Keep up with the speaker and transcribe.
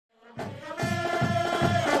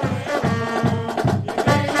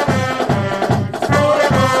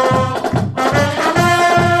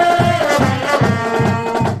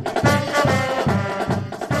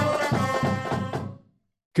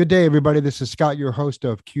Good day, everybody. This is Scott, your host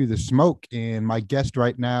of Cue the Smoke, and my guest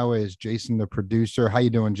right now is Jason, the producer. How you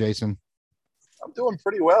doing, Jason? I'm doing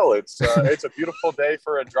pretty well. It's a beautiful day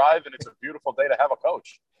for a drive, and it's a beautiful day to have a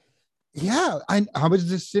coach. Yeah, I was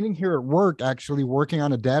just sitting here at work, actually working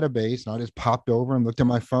on a database, and I just popped over and looked at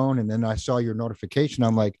my phone, and then I saw your notification.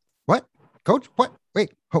 I'm like, what? Coach? What?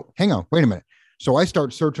 Wait, hang on. Wait a minute. So I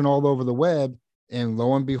start searching all over the web, and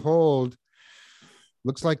lo and behold,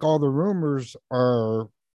 looks like all the rumors are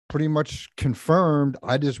pretty much confirmed.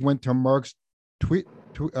 I just went to Mark's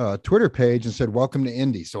Twitter page and said, welcome to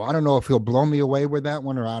Indy. So I don't know if he'll blow me away with that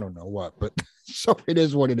one or I don't know what, but so it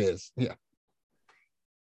is what it is. Yeah.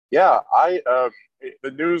 Yeah.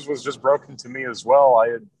 The news was just broken to me as well.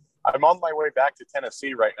 I'm on my way back to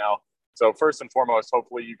Tennessee right now. So first and foremost,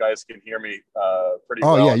 hopefully you guys can hear me pretty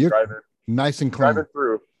well. Yeah, you're driving nice and clean.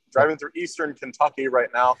 Driving through Eastern Kentucky right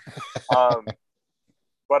now.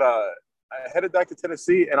 But I headed back to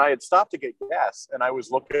Tennessee, and I had stopped to get gas, and I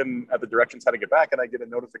was looking at the directions how to get back, and I get a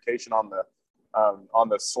notification on the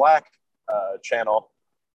Slack channel,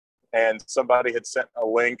 and somebody had sent a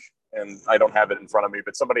link, and I don't have it in front of me,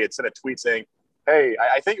 but somebody had sent a tweet saying, hey,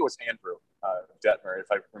 I think it was Andrew Detmer, if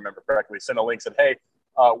I remember correctly, sent a link, said, hey,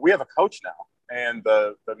 we have a coach now, and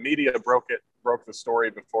the media broke the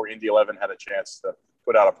story before Indy 11 had a chance to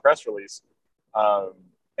put out a press release,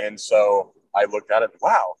 and so I looked at it,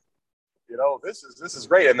 wow, this is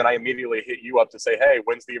great. And then I immediately hit you up to say, hey,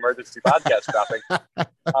 when's the emergency podcast dropping?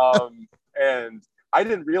 And I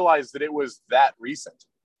didn't realize that it was that recent.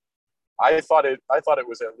 I thought it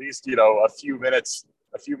was at least, a few minutes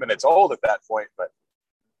old at that point, but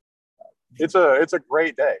it's a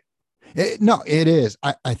great day. It is.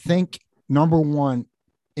 I think number one,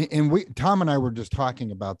 and Tom and I were just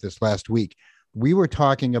talking about this last week. We were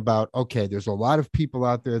talking about, okay, there's a lot of people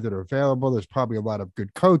out there that are available. There's probably a lot of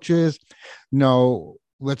good coaches. No,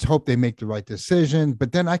 let's hope they make the right decision.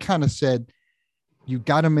 But then I kind of said, you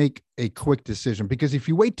got to make a quick decision, because if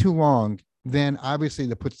you wait too long, then obviously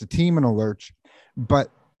that puts the team in a lurch, but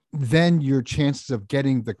then your chances of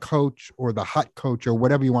getting the coach or the hot coach or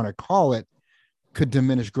whatever you want to call it could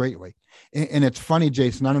diminish greatly. And it's funny,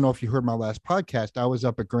 Jason, I don't know if you heard my last podcast. I was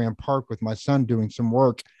up at Graham Park with my son doing some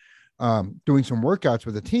work, doing some workouts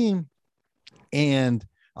with a team, and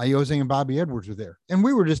Iose and Bobby Edwards were there. And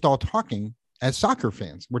we were just all talking as soccer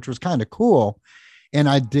fans, which was kind of cool. And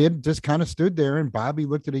I did just kind of stood there, and Bobby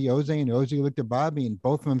looked at Iose and Iose looked at Bobby, and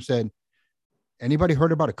both of them said, anybody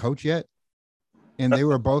heard about a coach yet? And they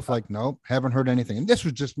were both like, nope, haven't heard anything. And this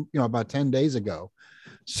was just, about 10 days ago.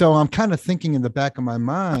 So I'm kind of thinking in the back of my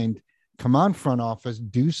mind, come on, front office,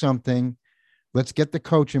 do something. Let's get the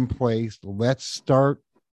coach in place. Let's start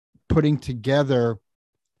putting together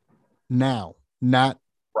now, not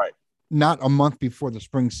a month before the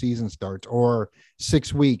spring season starts or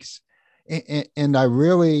 6 weeks. And I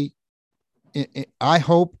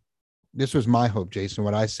hope, this was my hope, Jason,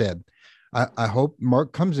 what I said. I hope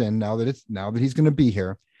Mark comes in now that he's going to be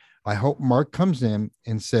here. I hope Mark comes in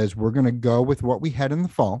and says, we're going to go with what we had in the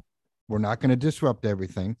fall. We're not going to disrupt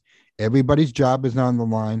everything. Everybody's job is on the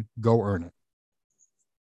line. Go earn it.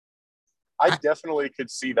 I definitely could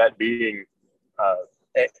see that being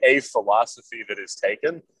a philosophy that is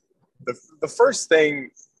taken. The first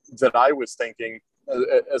thing that I was thinking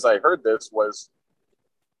as I heard this was,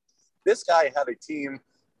 this guy had a team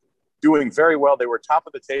doing very well. They were top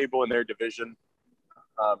of the table in their division.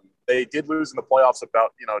 They did lose in the playoffs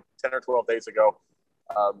about 10 or 12 days ago.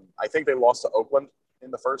 I think they lost to Oakland in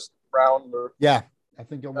the first round. Yeah, I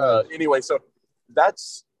think it was. Anyway, so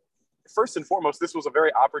that's first and foremost. This was a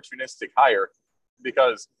very opportunistic hire,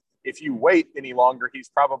 because if you wait any longer, he's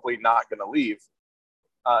probably not going to leave.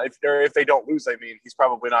 If they don't lose, he's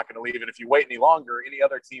probably not going to leave. And if you wait any longer, any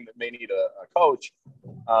other team that may need a coach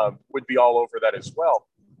would be all over that as well.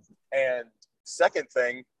 And second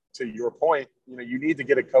thing, to your point, you need to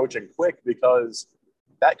get a coach in quick, because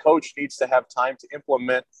that coach needs to have time to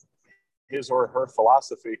implement his or her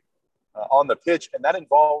philosophy on the pitch, and that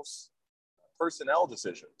involves personnel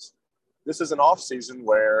decisions. This is an off season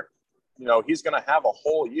where he's going to have a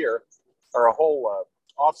whole year or a whole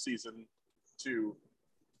off season to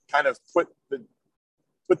kind of put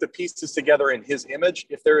the pieces together in his image.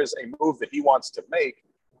 If there is a move that he wants to make,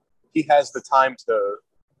 he has the time to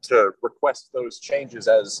request those changes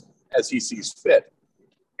as he sees fit.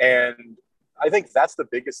 And I think that's the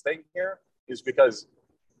biggest thing here, is because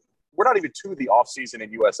we're not even to the offseason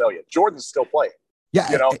in USL yet. Jordan's still playing.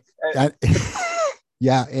 Yeah.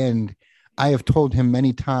 Yeah. And I have told him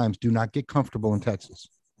many times, do not get comfortable in Texas.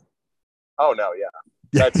 Oh no. Yeah.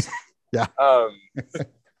 That's yeah.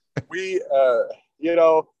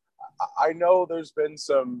 I know there's been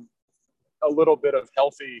a little bit of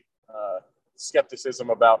healthy skepticism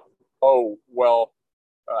about,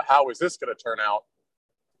 how is this going to turn out?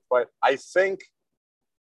 But I think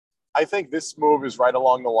this move is right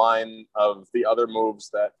along the line of the other moves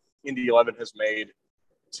that Indy 11 has made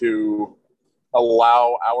to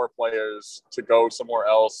allow our players to go somewhere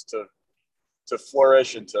else to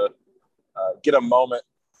flourish and to get a moment,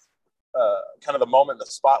 kind of the moment in the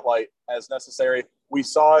spotlight as necessary. We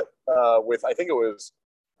saw it with, I think it was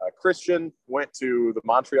Christian went to the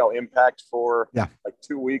Montreal Impact for like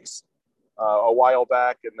 2 weeks a while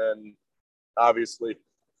back. And then obviously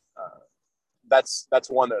that's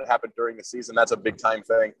one that happened during the season. That's a big time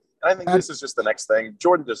thing. And I think this is just the next thing.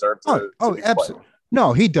 Jordan deserved to be absolutely.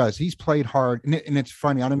 No, he does. He's played hard. And it's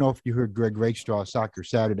funny. I don't know if you heard Greg Rakestraw Soccer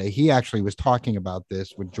Saturday. He actually was talking about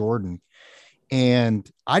this with Jordan. And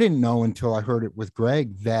I didn't know until I heard it with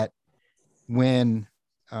Greg that when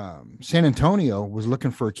San Antonio was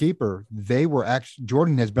looking for a keeper,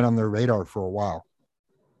 Jordan has been on their radar for a while.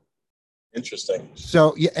 Interesting.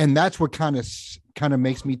 So, yeah. And that's what kind of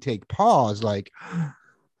makes me take pause. Like,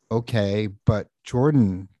 okay, but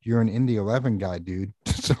Jordan, you're an Indy 11 guy, dude.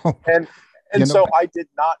 So, And so I did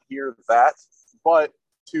not hear that, but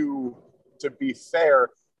to be fair,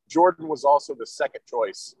 Jordan was also the second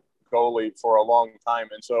choice goalie for a long time.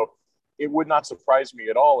 And so it would not surprise me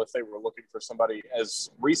at all if they were looking for somebody as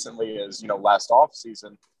recently as, last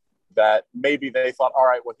offseason that maybe they thought, all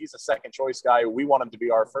right, well, he's a second choice guy. We want him to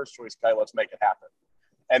be our first choice guy. Let's make it happen.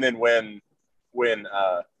 And then when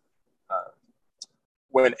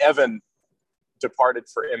Evan departed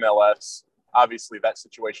for MLS, obviously that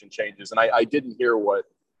situation changes. And I didn't hear what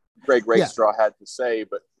Greg Rakestraw had to say,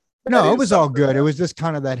 but no, it was all good. It was just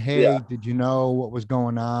kind of that, hey, did you know what was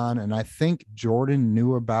going on? And I think Jordan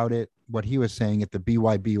knew about it, what he was saying at the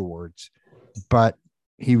BYB Awards, but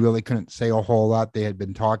he really couldn't say a whole lot. They had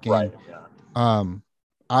been talking. Right. Yeah.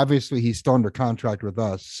 Obviously he's still under contract with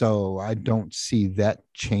us, so I don't see that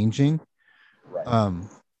changing. Right. And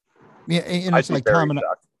it's like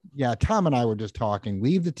Tom and I were just talking,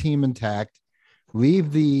 leave the team intact,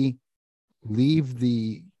 leave the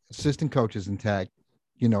assistant coaches intact,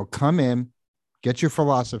 come in, get your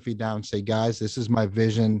philosophy down, say, guys, this is my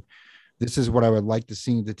vision. This is what I would like to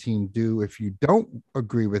see the team do. If you don't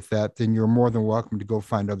agree with that, then you're more than welcome to go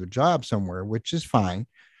find other jobs somewhere, which is fine.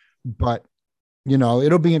 But,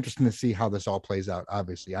 it'll be interesting to see how this all plays out.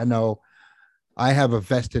 Obviously, I know I have a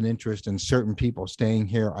vested interest in certain people staying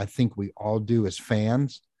here. I think we all do as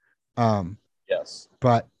fans. Yes.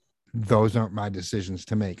 But those aren't my decisions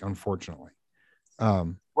to make, unfortunately.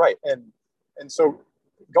 Right. And so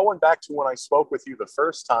going back to when I spoke with you the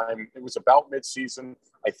first time, it was about midseason.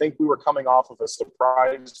 I think we were coming off of a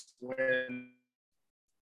surprise win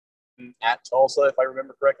at Tulsa, if I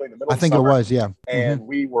remember correctly, in the middle of summer. I think it was, yeah. And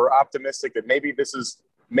we were optimistic that maybe this was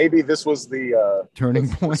the turning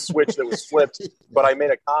point, the switch that was flipped. But I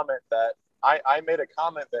made a comment that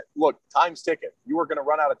look, time's ticking. You are going to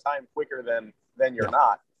run out of time quicker than you're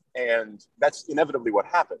not, and that's inevitably what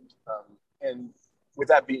happened. And with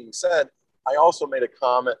that being said, I also made a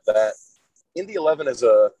comment that Indy 11 is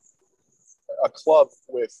a club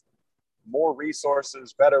with more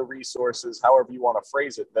resources, better resources, however you want to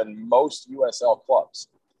phrase it, than most USL clubs.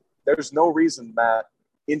 There's no reason that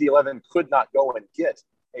Indy 11 could not go and get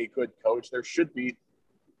a good coach. There should be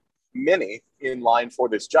many in line for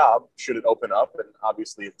this job should it open up, and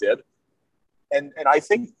obviously it did. And I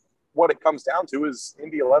think what it comes down to is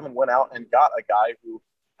Indy 11 went out and got a guy who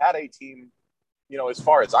had a team, as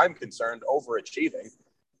far as I'm concerned, overachieving.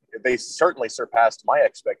 They certainly surpassed my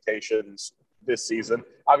expectations this season.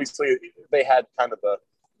 Obviously, they had kind of the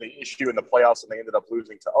issue in the playoffs, and they ended up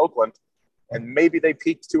losing to Oakland. And maybe they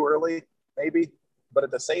peaked too early, maybe. But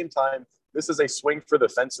at the same time, this is a swing for the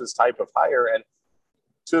fences type of hire. And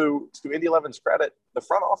to Indy 11's credit, the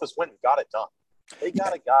front office went and got it done. They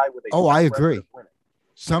got a guy with a I agree.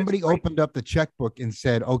 Somebody opened up the checkbook and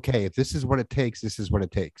said, okay, if this is what it takes, this is what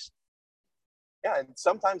it takes. Yeah, and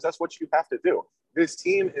sometimes that's what you have to do. This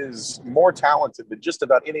team is more talented than just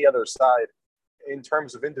about any other side in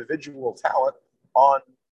terms of individual talent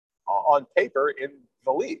on paper in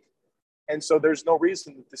the league. And so there's no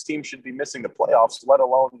reason that this team should be missing the playoffs, let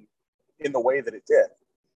alone in the way that it did.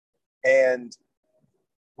 And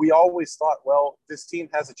we always thought, well, this team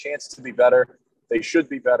has a chance to be better. They should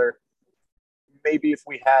be better. Maybe if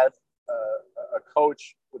we had a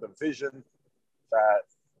coach with a vision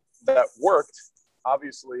that worked,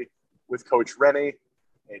 obviously with Coach Rennie,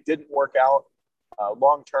 it didn't work out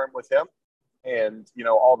long-term with him, and,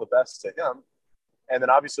 all the best to him. And then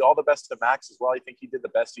obviously all the best to Max as well. I think he did the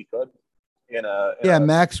best he could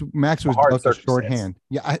Max was hard dealt a circumstance. shorthand.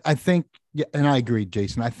 Yeah, I think, yeah, and I agree,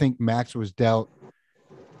 Jason. I think Max was dealt.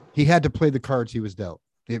 He had to play the cards he was dealt.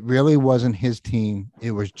 It really wasn't his team.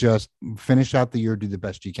 It was just finish out the year, do the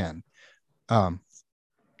best you can.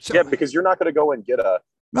 Because you're not going to go and get a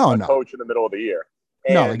coach in the middle of the year.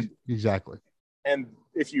 Exactly. And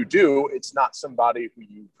if you do, it's not somebody who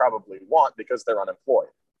you probably want because they're unemployed.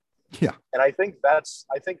 Yeah. And I think that's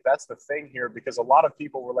the thing here, because a lot of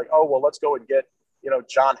people were like, oh, well, let's go and get,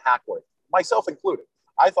 John Hackworth, myself included.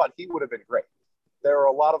 I thought he would have been great. There are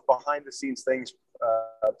a lot of behind the scenes things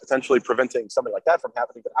potentially preventing something like that from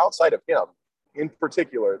happening. But outside of him in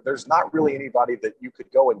particular, there's not really anybody that you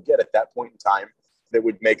could go and get at that point in time that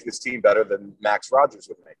would make this team better than Max Rogers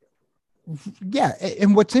would make it. Yeah.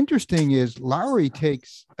 And what's interesting is Lowry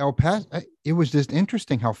takes El Paso. It was just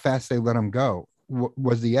interesting how fast they let him go.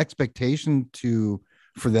 Was the expectation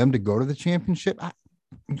for them to go to the championship?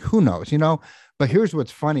 Who knows, but here's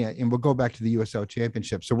what's funny. And we'll go back to the USL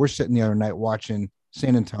championship. So we're sitting the other night watching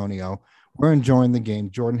San Antonio. We're enjoying the game.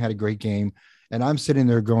 Jordan had a great game. And I'm sitting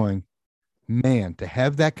there going, man, to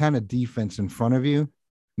have that kind of defense in front of you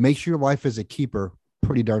makes your life as a keeper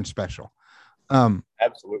pretty darn special.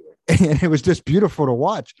 Absolutely. And it was just beautiful to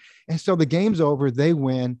watch. And so the game's over, they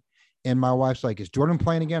win. And my wife's like, is Jordan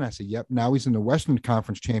playing again? I said, yep. Now he's in the Western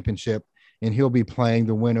Conference Championship, and he'll be playing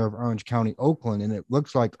the winner of Orange County, Oakland. And it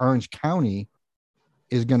looks like Orange County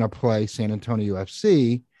is going to play San Antonio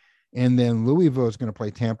FC. And then Louisville is going to play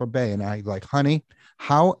Tampa Bay. And I like, honey,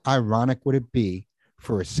 how ironic would it be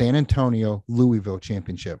for a San Antonio Louisville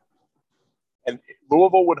championship? And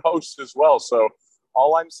Louisville would host as well. So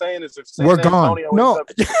all I'm saying is if San We're Antonio gone.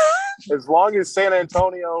 as long as San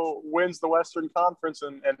Antonio wins the Western Conference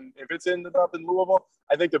and if it's ended up in Louisville,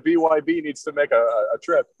 I think the BYB needs to make a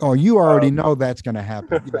trip. Oh, you already know that's going to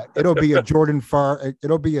happen. Yeah, it'll be a Jordan Farr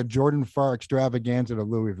extravaganza to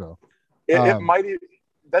Louisville. It might.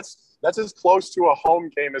 That's as close to a home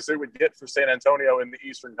game as it would get for San Antonio in the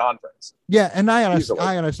Eastern Conference. Yeah, and I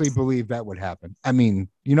honestly believe that would happen. I mean,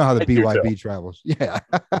 you know how the BYB travels. Yeah.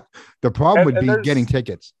 The problem would be getting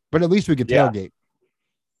tickets, but at least we could tailgate.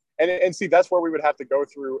 And see, that's where we would have to go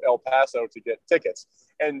through El Paso to get tickets.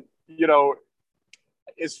 And,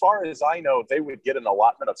 as far as I know, they would get an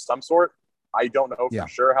allotment of some sort. I don't know for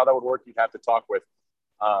sure how that would work. You'd have to talk with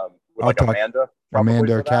Amanda.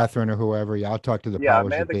 Amanda or Catherine or whoever. Yeah, I'll talk to the powers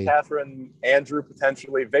Amanda, that be. Catherine, Andrew,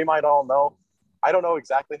 potentially. They might all know. I don't know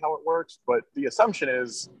exactly how it works, but the assumption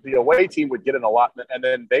is the away team would get an allotment, and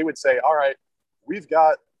then they would say, all right, we've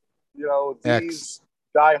got, these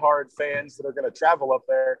diehard fans that are going to travel up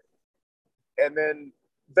there. And then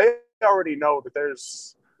they already know that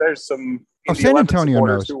there's some San Antonio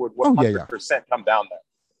knows who would 100% come down there.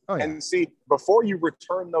 Oh, yeah. And see, before you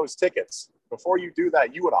return those tickets, before you do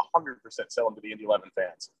that, you would 100% sell them to the Indy 11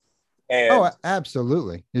 fans. And,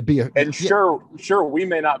 absolutely. It'd be sure, we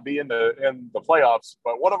may not be in the playoffs,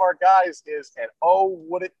 but one of our guys is, and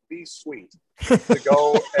would it be sweet to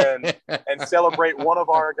go and celebrate one of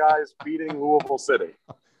our guys beating Louisville City.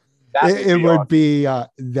 It would be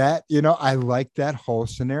that, I like that whole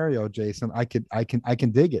scenario, Jason. I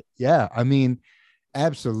can dig it. Yeah. I mean,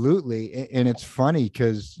 absolutely. And it's funny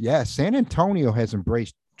because San Antonio has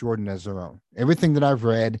embraced Jordan as their own. Everything that I've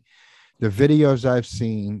read, the videos I've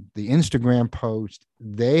seen, the Instagram post,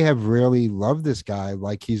 they have really loved this guy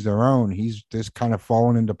like he's their own. He's just kind of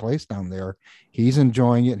fallen into place down there. He's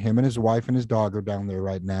enjoying it. Him and his wife and his dog are down there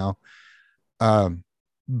right now.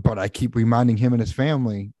 But I keep reminding him and his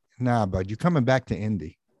family, nah, bud, you're coming back to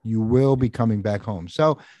Indy. You will be coming back home.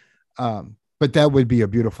 So, but that would be a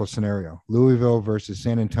beautiful scenario. Louisville versus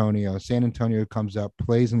San Antonio. San Antonio comes up,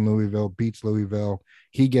 plays in Louisville, beats Louisville.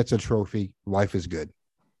 He gets a trophy. Life is good.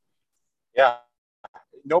 Yeah.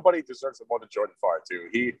 Nobody deserves it more than Jordan Farr,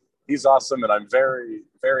 too. He's awesome, and I'm very,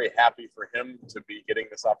 very happy for him to be getting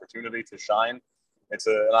this opportunity to shine. It's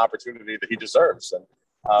an opportunity that he deserves. And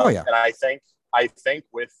and I think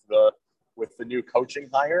with the new coaching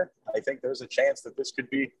hire, I think there's a chance that this could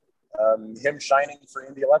be him shining for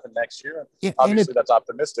Indy 11 next year. Yeah, obviously, that's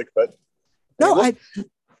optimistic, but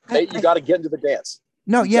you got to get into the dance.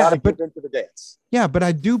 No, get into the dance. Yeah, but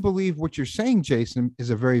I do believe what you're saying, Jason, is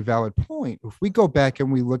a very valid point. If we go back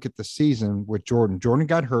and we look at the season with Jordan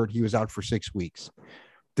got hurt. He was out for 6 weeks.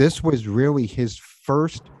 This was really his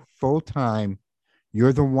first full-time,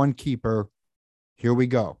 you're the one keeper. Here we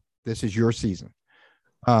go. This is your season.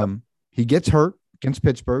 He gets hurt against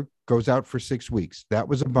Pittsburgh, goes out for 6 weeks. That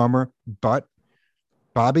was a bummer, but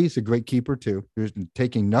Bobby's a great keeper too. There's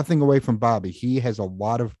taking nothing away from Bobby. He has a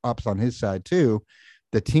lot of ups on his side too.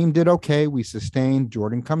 The team did okay. We sustained.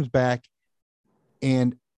 Jordan comes back.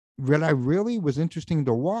 And what I really was interesting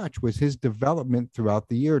to watch was his development throughout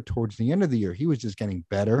the year. Towards the end of the year, he was just getting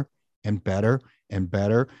better and better and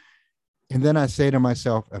better. And then I say to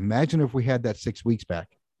myself, imagine if we had that 6 weeks back.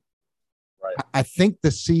 Right. I think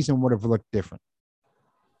the season would have looked different.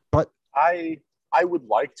 But I would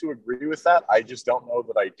like to agree with that. I just don't know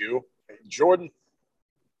that I do. Jordan,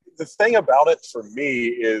 the thing about it for me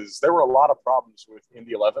is there were a lot of problems with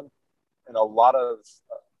Indy 11 and a lot of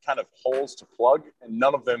kind of holes to plug, and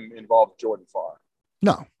none of them involved Jordan Farr.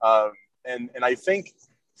 no, And I think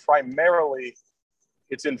primarily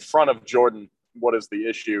it's in front of Jordan what is the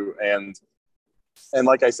issue. And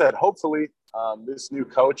like I said, hopefully this new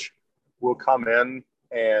coach will come in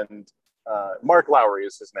and Mark Lowry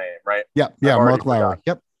is his name, right? yeah, Mark Lowry.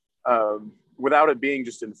 Yep. Without it being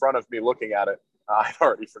just in front of me looking at it, I've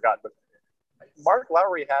already forgotten. But Mark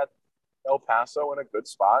Lowry had El Paso in a good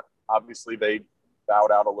spot. Obviously, they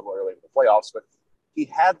bowed out a little early in the playoffs, but he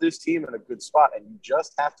had this team in a good spot, and you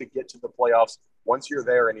just have to get to the playoffs. Once you're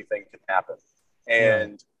there, anything can happen.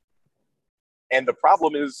 And the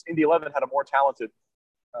problem is Indy 11 had a more talented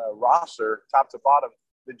roster, top to bottom,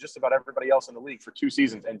 than just about everybody else in the league for 2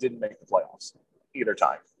 seasons and didn't make the playoffs either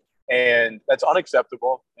time. And that's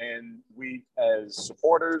unacceptable. And we, as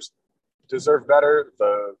supporters, deserve better.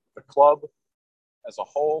 The club as a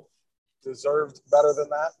whole deserved better than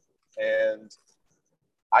that. And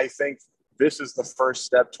I think this is the first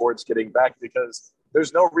step towards getting back, because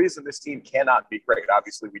there's no reason this team cannot be great.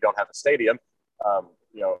 Obviously, we don't have a stadium.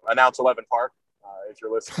 Announce 11 Park if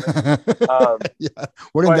you're listening. Yeah.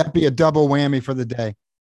 Wouldn't that be a double whammy for the day?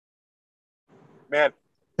 Man,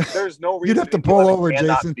 there's no reason. You'd have to pull over,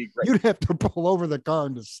 Jason. You'd have to pull over the car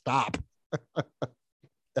and just stop.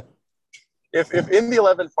 If Indy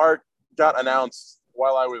 11 Park got announced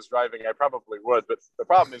while I was driving, I probably would. But the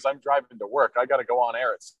problem is I'm driving to work. I got to go on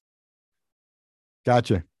air at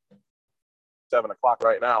Gotcha. 7 o'clock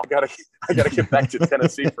right now. I gotta get back to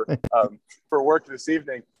Tennessee for work this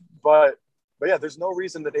evening. But yeah, there's no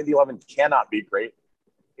reason that Indy 11 cannot be great.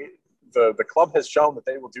 The club has shown that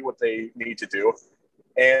they will do what they need to do.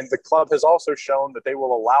 And the club has also shown that they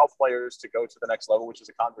will allow players to go to the next level, which is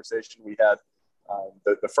a conversation we had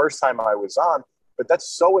the first time I was on. But that's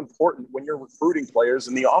so important when you're recruiting players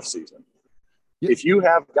in the offseason. Yeah. If you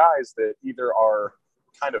have guys that either are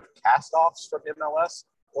kind of cast-offs from MLS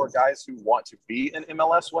or guys who want to be in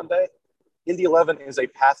MLS one day, Indy 11 is a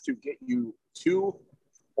path to get you to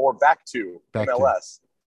or back to MLS.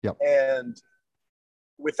 Yep. And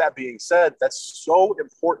with that being said, that's so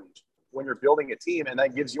important when you're building a team, and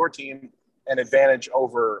that gives your team an advantage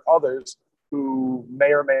over others who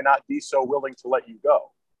may or may not be so willing to let you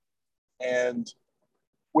go. And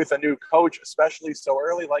with a new coach, especially so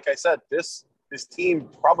early, like I said, this team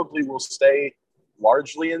probably will stay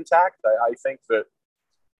largely intact. I think that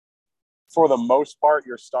for the most part,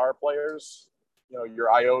 your star players,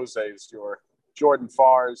 your Ioses, your Jordan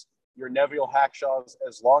Farrs, your Neville Hackshaws,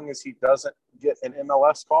 as long as he doesn't get an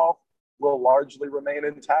MLS call, will largely remain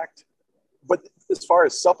intact. But as far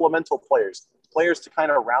as supplemental players to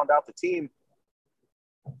kind of round out the team,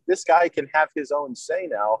 this guy can have his own say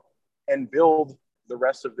now and build the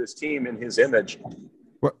rest of this team in his image.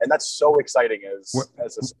 And that's so exciting as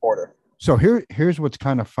a supporter. So here's what's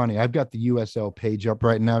kind of funny. I've got the USL page up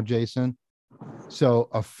right now, Jason. So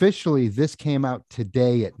officially this came out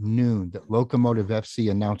today at noon that Locomotive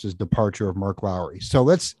FC announces departure of Mark Lowry. So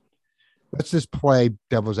let's just play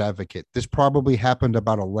devil's advocate. This probably happened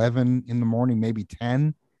about 11 in the morning, maybe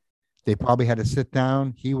 10. They probably had to sit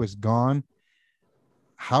down. He was gone.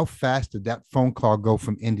 How fast did that phone call go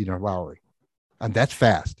from Indy to Lowry? And that's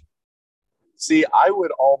fast. See, I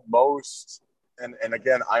would almost, and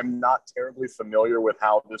again, I'm not terribly familiar with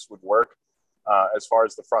how this would work as far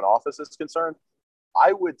as the front office is concerned.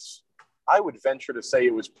 I would venture to say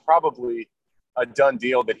it was probably a done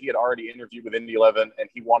deal that he had already interviewed with Indy 11 and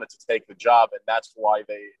he wanted to take the job, and that's why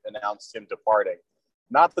they announced him departing.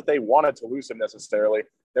 Not that they wanted to lose him necessarily.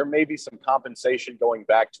 There may be some compensation going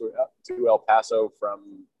back to El Paso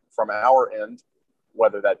from our end,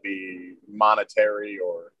 whether that be monetary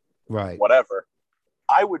or whatever.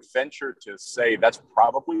 I would venture to say that's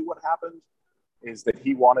probably what happened, is that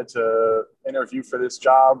he wanted to interview for this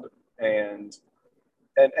job. And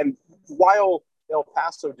while El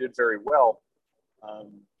Paso did very well,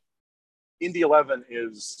 Indy 11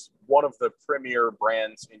 is one of the premier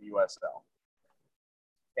brands in USL.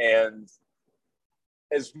 And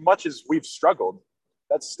as much as we've struggled,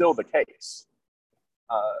 that's still the case.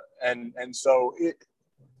 And so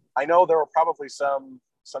I know there are probably some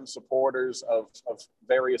supporters of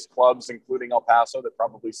various clubs, including El Paso, that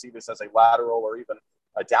probably see this as a lateral or even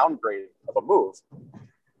a downgrade of a move.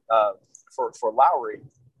 uh, for Lowry.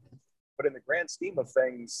 But in the grand scheme of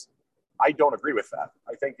things, I don't agree with that.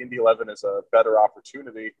 I think Indy 11 is a better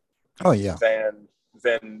opportunity Oh yeah.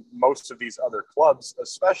 than most of these other clubs,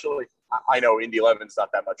 especially. I know Indy 11 is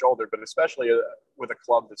not that much older, but especially with a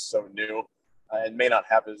club that's so new and may not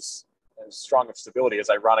have as strong of stability, as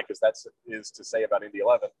ironic as that is to say about Indy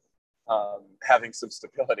 11, having some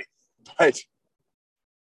stability. But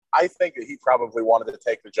I think that he probably wanted to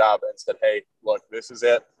take the job and said, hey, look, this is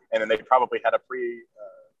it. And then they probably had a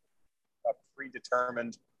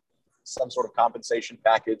predetermined some sort of compensation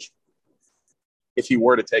package if he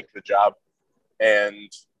were to take the job.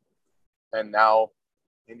 And now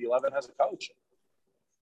Indy 11 has a coach.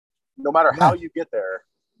 No matter how you get there,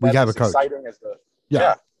 we have a coach. Exciting as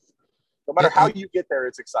yeah. No matter how you get there,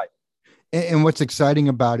 it's exciting. And what's exciting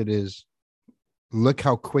about it is, look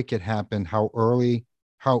how quick it happened, how early,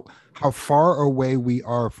 how far away we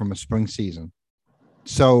are from a spring season.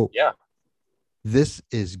 So yeah, this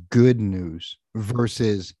is good news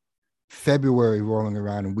versus February rolling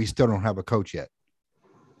around and we still don't have a coach yet.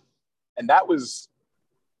 And that was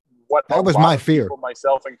what my fear, people,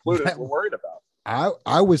 myself included, were worried about.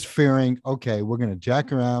 I was fearing, okay, we're going to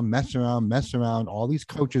jack around, mess around. All these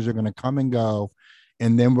coaches are going to come and go.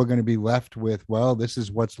 And then we're going to be left with, well, this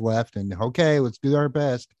is what's left. And okay, let's do our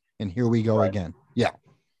best. And here we go again. Yeah.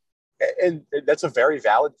 And that's a very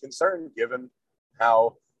valid concern given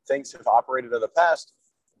how things have operated in the past.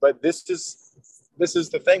 But this is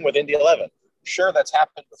the thing with Indy 11. Sure, that's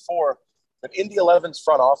happened before, but Indy 11's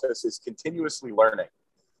front office is continuously learning.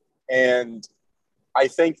 And I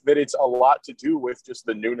think that it's a lot to do with just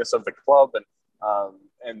the newness of the club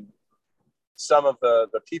and some of the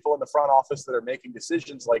people in the front office that are making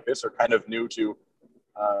decisions like this are kind of new to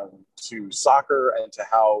soccer and to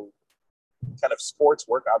how kind of sports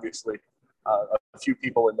work. Obviously, a few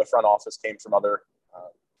people in the front office came from other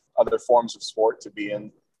forms of sport to be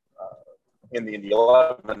in the Indy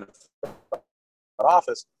 11 front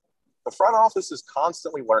office. The front office is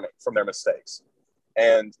constantly learning from their mistakes,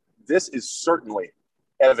 and this is certainly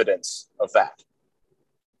evidence of that.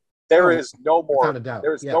 There is no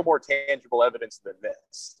more tangible evidence than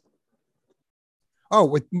this. Oh,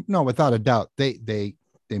 without a doubt. They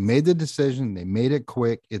made the decision. They made it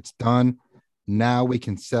quick. It's done. Now we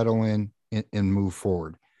can settle in and move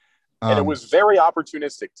forward. And it was very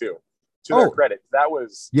opportunistic too. To their credit, that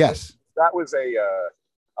was a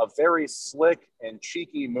very slick and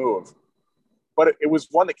cheeky move. But it was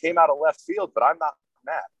one that came out of left field. But I'm not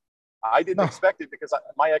mad. I didn't expect it because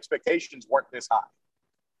my expectations weren't this high.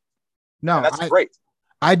 No, and that's great.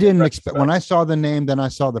 I didn't expect when I saw the name, then I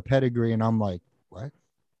saw the pedigree, and I'm like, what?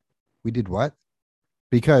 We did what?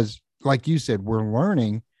 Because, like you said, we're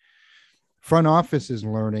learning. Front office is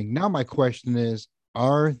learning. Now, my question is,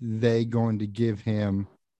 are they going to give him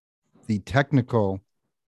the technical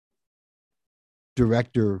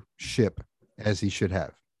directorship as he should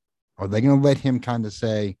have? Are they going to let him kind of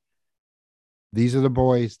say, these are the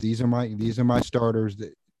boys, these are my starters,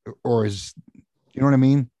 or is, you know what I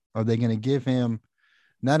mean? Are they going to give him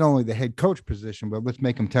not only the head coach position, but let's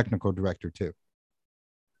make him technical director too?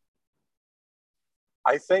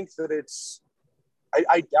 I think that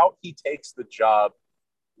I doubt he takes the job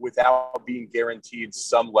without being guaranteed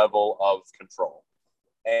some level of control.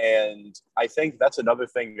 And I think that's another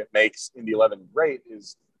thing that makes Indy 11 great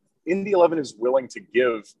is Indy 11 is willing to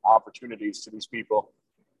give opportunities to these people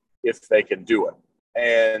if they can do it.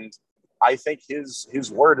 And I think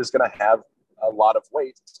his word is going to have a lot of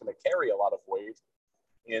weight. It's going to carry a lot of weight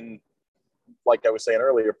in, like I was saying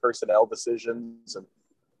earlier, personnel decisions. And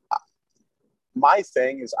my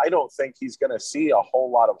thing is, I don't think he's going to see a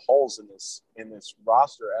whole lot of holes in this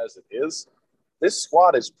roster as it is. This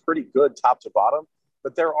squad is pretty good top to bottom,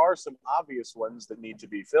 but there are some obvious ones that need to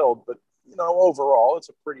be filled. But, overall, it's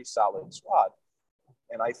a pretty solid squad.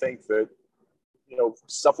 And I think that,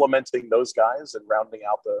 supplementing those guys and rounding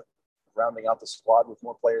out the squad with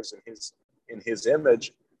more players in his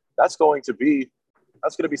image, that's going to be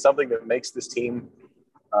something that makes this team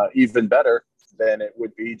even better than it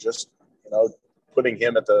would be just putting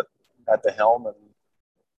him at the helm and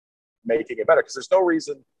making it better. Because there's no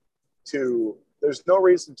reason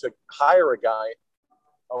to hire a guy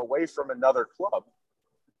away from another club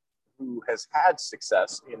who has had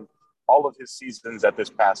success in all of his seasons at this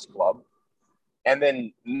past club and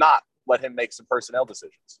then not let him make some personnel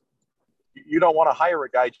decisions. You don't want to hire a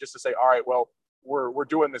guy just to say, all right, well, we're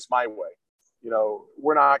doing this my way.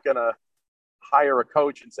 We're not going to hire a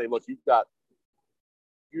coach and say, look, you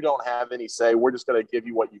don't have any say. We're just going to give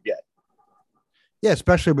you what you get. Yeah,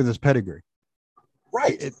 especially with his pedigree.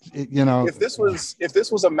 Right. If this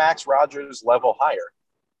was a Max Rogers level hire,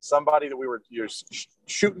 somebody that you're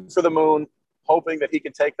shooting for the moon, hoping that he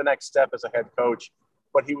can take the next step as a head coach,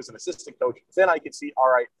 but he was an assistant coach. Then I could see, all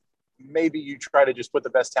right, maybe you try to just put the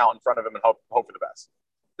best talent in front of him and hope for the best.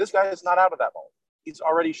 This guy is not out of that mold. He's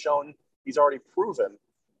already proven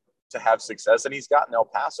to have success, and he's gotten El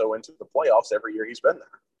Paso into the playoffs every year he's been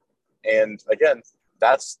there. And again,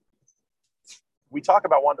 we talk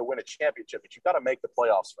about wanting to win a championship, but you've got to make the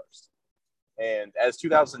playoffs first. And as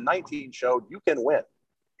 2019 showed, you can win.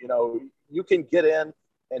 You know, you can get in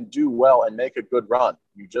and do well and make a good run.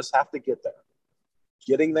 You just have to get there.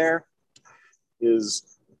 Getting there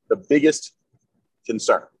is the biggest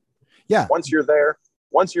concern. Yeah. Once you're there,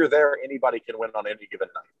 anybody can win on any given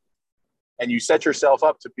night. And you set yourself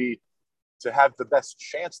up to have the best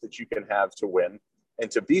chance that you can have to win and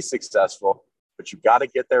to be successful, but you got to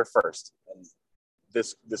get there first. And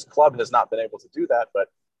this club has not been able to do that, but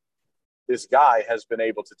this guy has been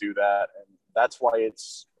able to do that. And that's why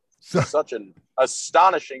it's such an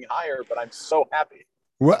astonishing hire, but I'm so happy.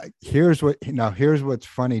 Well, here's what's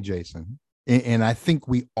funny, Jason. And I think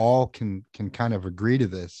we all can kind of agree to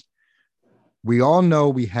this. We all know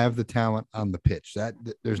we have the talent on the pitch. That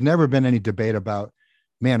there's never been any debate about,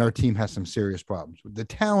 man, our team has some serious problems. The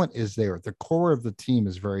talent is there. The core of the team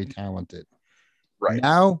is very talented. Right.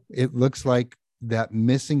 Now it looks like that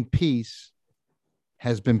missing piece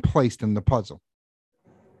has been placed in the puzzle.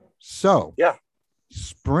 So yeah,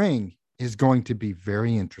 spring is going to be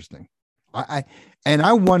very interesting. I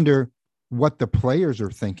wonder what the players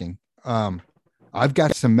are thinking. I've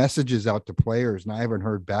got some messages out to players and I haven't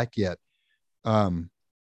heard back yet.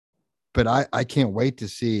 But I can't wait to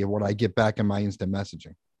see what I get back in my instant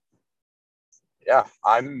messaging. Yeah,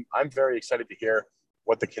 I'm very excited to hear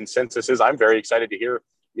what the consensus is. I'm very excited to hear,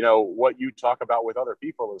 what you talk about with other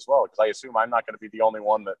people as well, because I assume I'm not going to be the only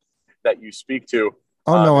one that you speak to.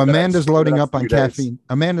 Oh no, Amanda's loading up on caffeine.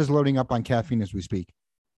 Amanda's loading up on caffeine as we speak.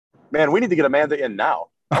 Man, we need to get Amanda in now.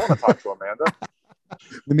 I want to talk to Amanda.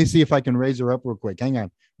 Let me see if I can raise her up real quick. Hang on.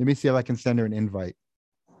 Let me see if I can send her an invite.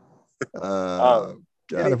 God,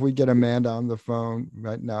 if we get Amanda on the phone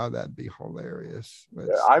right now, that'd be hilarious.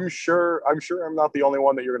 I'm sure I'm not the only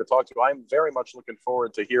one that you're going to talk to. I'm very much looking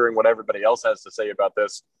forward to hearing what everybody else has to say about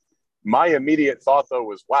this. My immediate thought, though,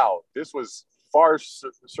 was, wow, this was far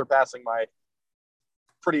surpassing my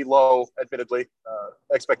pretty low, admittedly,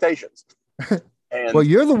 expectations. And well,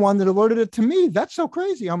 you're the one that alerted it to me. That's so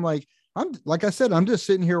crazy. I'm like I said, I'm just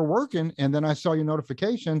sitting here working, and then I saw your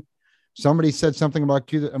notification. Somebody said something about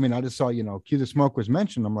Cue I just saw, Cue the Smoke was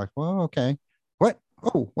mentioned. I'm like, well, okay. What?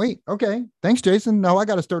 Oh, wait. Okay. Thanks, Jason. No, I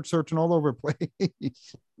got to start searching all over the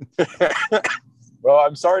place. Well,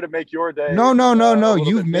 I'm sorry to make your day. No.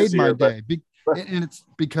 You've made my day. And it's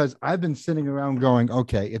because I've been sitting around going,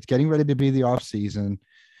 okay, it's getting ready to be the off season.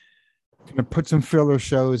 Going to put some filler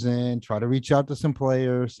shows in, try to reach out to some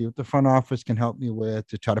players, see what the front office can help me with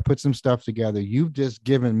to try to put some stuff together. You've just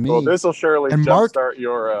given me. Well, this will surely jumpstart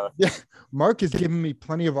your. Yeah, Mark has given me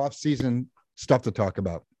plenty of off-season stuff to talk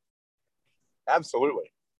about.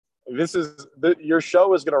 Absolutely, your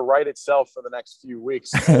show is going to write itself for the next few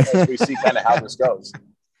weeks as we see kind of how this goes.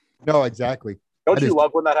 No, exactly. Don't you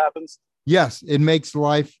love when that happens? Yes, it makes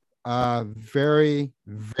life very,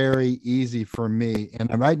 very easy for me.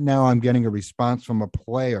 And right now I'm getting a response from a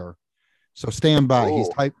player. So stand by. Ooh.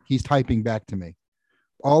 He's typing back to me.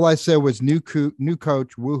 All I said was new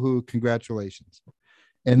coach, woohoo, congratulations.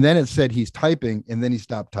 And then it said he's typing, and then he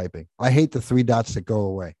stopped typing. I hate the 3 dots that go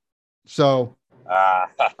away. So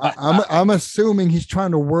I'm assuming he's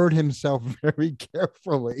trying to word himself very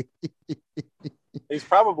carefully. He's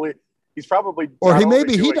probably or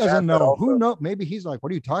he doesn't know. Who knows? Maybe he's like,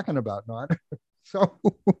 what are you talking about? Not so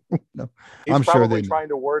no. I'm probably trying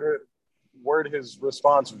to word his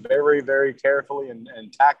response very, very carefully and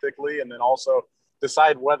tactically, and then also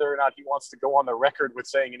decide whether or not he wants to go on the record with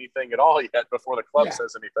saying anything at all yet before the club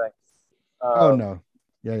says anything. Oh no.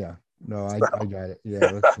 Yeah. No, I got it.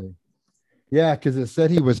 Yeah, let's see. Yeah, because it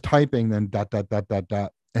said he was typing, then ...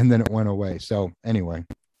 and then it went away. So anyway.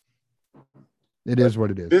 It is what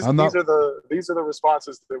it is. These are the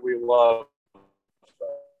responses that we love.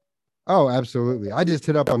 Oh, absolutely. I just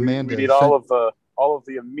hit up Amanda. We need all of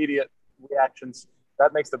the immediate reactions.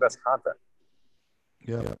 That makes the best content.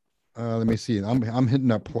 Yeah. Let me see. I'm hitting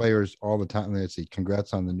up players all the time. Let's see.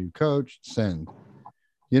 Congrats on the new coach. Send.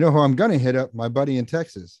 You know who I'm gonna hit up? My buddy in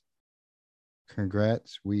Texas.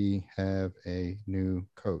 Congrats. We have a new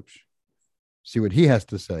coach. See what he has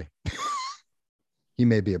to say. He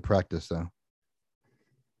may be at practice though.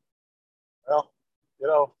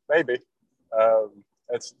 Well, maybe.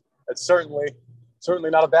 It's certainly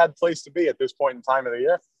not a bad place to be at this point in time of the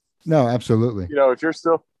year. No, absolutely. If you're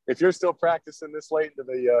still if you're still practicing this late into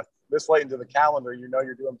the calendar, you know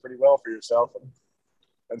you're doing pretty well for yourself.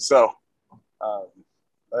 And so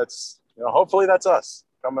that's, hopefully that's us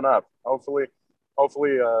coming up. Hopefully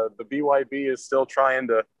the BYB is still trying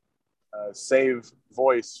to save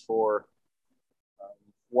voice for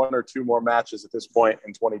one or two more matches at this point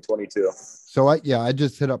in 2022. So I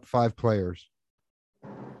just hit up 5 players.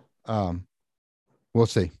 We'll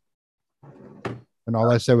see. And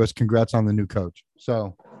all I said was congrats on the new coach.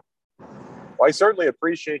 So, well, I certainly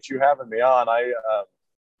appreciate you having me on. I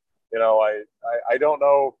don't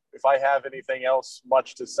know if I have anything else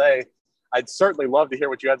much to say. I'd certainly love to hear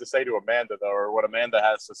what you had to say to Amanda, though, or what Amanda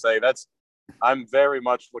has to say. I'm very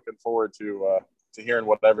much looking forward to hearing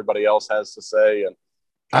what everybody else has to say and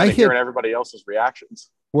hearing everybody else's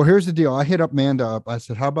reactions. Well, here's the deal. I hit Amanda up. I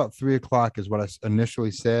said, how about 3:00 is what I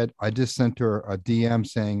initially said. I just sent her a DM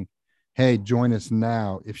saying, hey, join us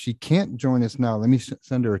now. If she can't join us now, let me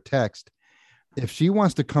send her a text. If she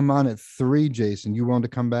wants to come on at 3, Jason, you willing to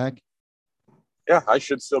come back? Yeah, I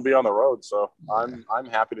should still be on the road, so I'm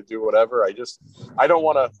happy to do whatever. I don't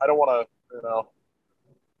want to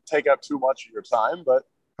take up too much of your time, but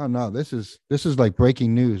oh no, this is like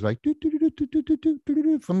breaking news, like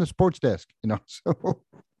from the sports desk, So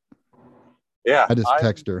yeah, I just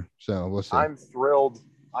text her, so we'll see. I'm thrilled.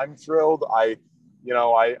 I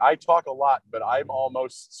talk a lot, but I'm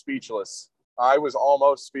almost speechless. I was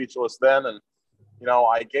almost speechless then, and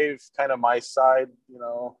I gave kind of my side,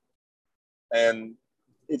 and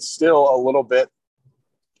it's still a little bit,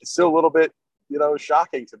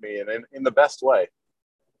 shocking to me, and in the best way.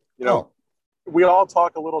 We all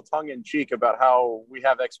talk a little tongue in cheek about how we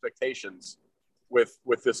have expectations with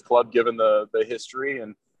this club, given the history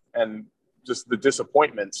and just the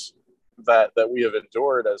disappointments that we have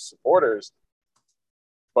endured as supporters.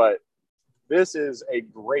 But this is a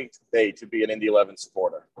great day to be an Indy 11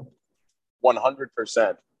 supporter.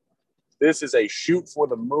 100%. This is a shoot for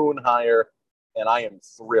the moon hire, and I am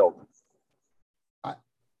thrilled.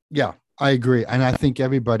 Yeah, I agree. And I think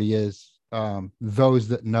everybody is, those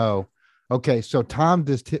that know. Okay, so Tom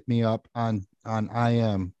just hit me up on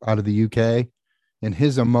IM out of the UK, and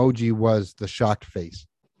his emoji was the shocked face.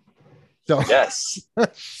 So yes.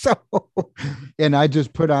 And I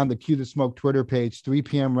just put on the Cue the Smoke Twitter page, 3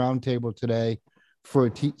 p.m. roundtable today for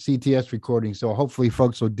a CTS recording. So hopefully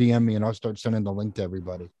folks will DM me and I'll start sending the link to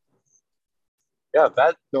everybody. Yeah,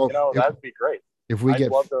 that'd be great. If we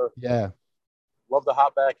love to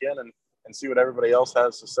hop back in and see what everybody else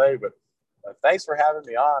has to say. But thanks for having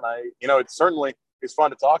me on. It's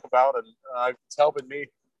fun to talk about, and it's helping me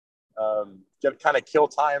kind of kill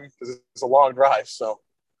time because it's a long drive. So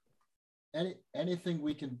anything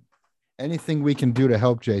we can do to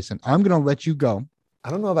help, Jason. I'm going to let you go. I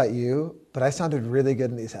don't know about you, but I sounded really good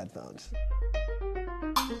in these headphones.